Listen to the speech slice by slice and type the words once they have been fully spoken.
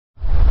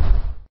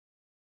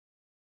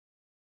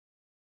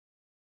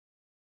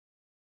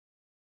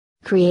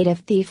creative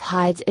thief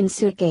hides in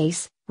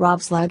suitcase,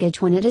 robs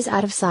luggage when it is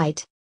out of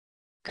sight.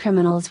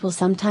 Criminals will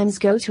sometimes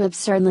go to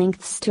absurd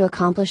lengths to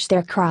accomplish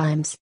their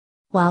crimes.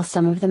 While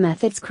some of the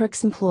methods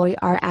crooks employ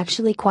are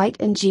actually quite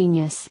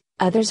ingenious,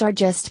 others are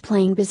just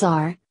plain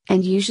bizarre,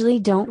 and usually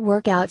don't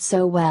work out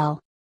so well.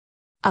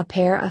 A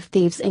pair of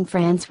thieves in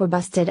France were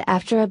busted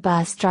after a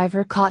bus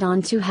driver caught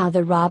on to how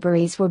the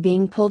robberies were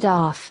being pulled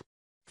off.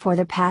 For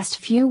the past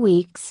few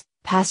weeks,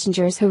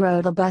 passengers who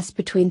rode a bus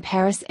between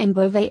Paris and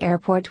Beauvais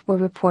Airport were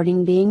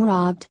reporting being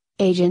robbed,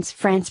 Agence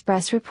France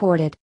Presse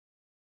reported.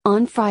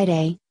 On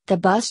Friday, the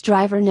bus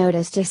driver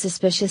noticed a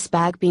suspicious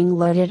bag being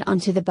loaded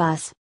onto the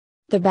bus.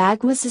 The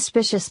bag was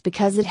suspicious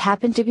because it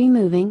happened to be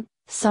moving,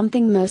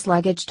 something most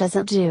luggage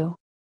doesn't do.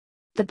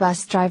 The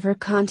bus driver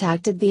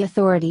contacted the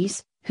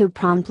authorities, who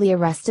promptly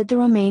arrested the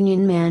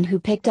Romanian man who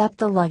picked up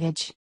the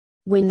luggage.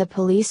 When the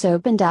police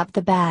opened up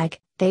the bag,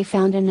 they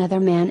found another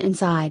man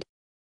inside.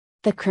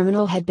 The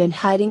criminal had been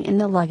hiding in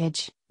the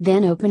luggage,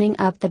 then opening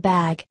up the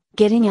bag,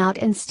 getting out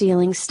and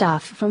stealing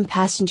stuff from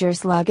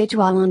passengers' luggage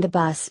while on the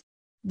bus.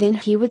 Then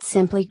he would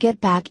simply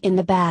get back in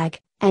the bag,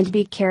 and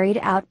be carried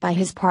out by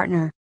his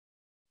partner.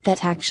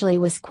 That actually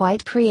was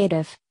quite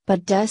creative,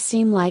 but does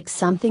seem like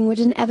something would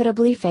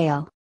inevitably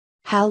fail.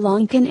 How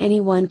long can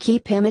anyone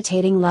keep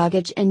imitating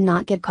luggage and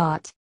not get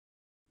caught?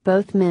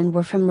 Both men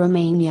were from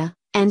Romania,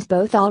 and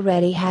both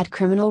already had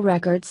criminal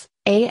records,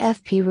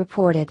 AFP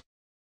reported.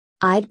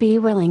 I'd be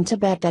willing to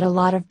bet that a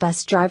lot of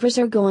bus drivers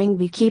are going to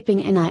be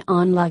keeping an eye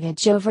on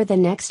luggage over the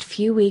next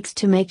few weeks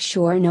to make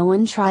sure no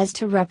one tries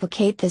to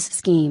replicate this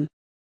scheme.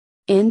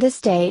 In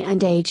this day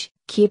and age,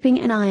 keeping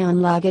an eye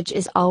on luggage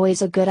is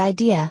always a good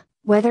idea,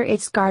 whether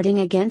it's guarding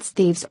against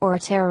thieves or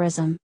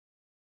terrorism.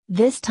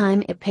 This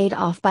time it paid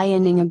off by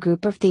ending a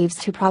group of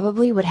thieves who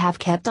probably would have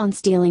kept on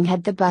stealing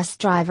had the bus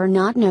driver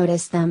not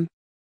noticed them.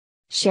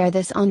 Share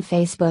this on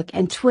Facebook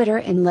and Twitter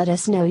and let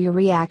us know your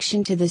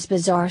reaction to this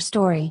bizarre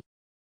story.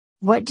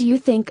 What do you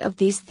think of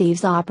these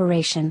thieves'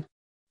 operation?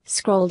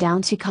 Scroll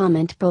down to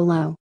comment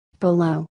below.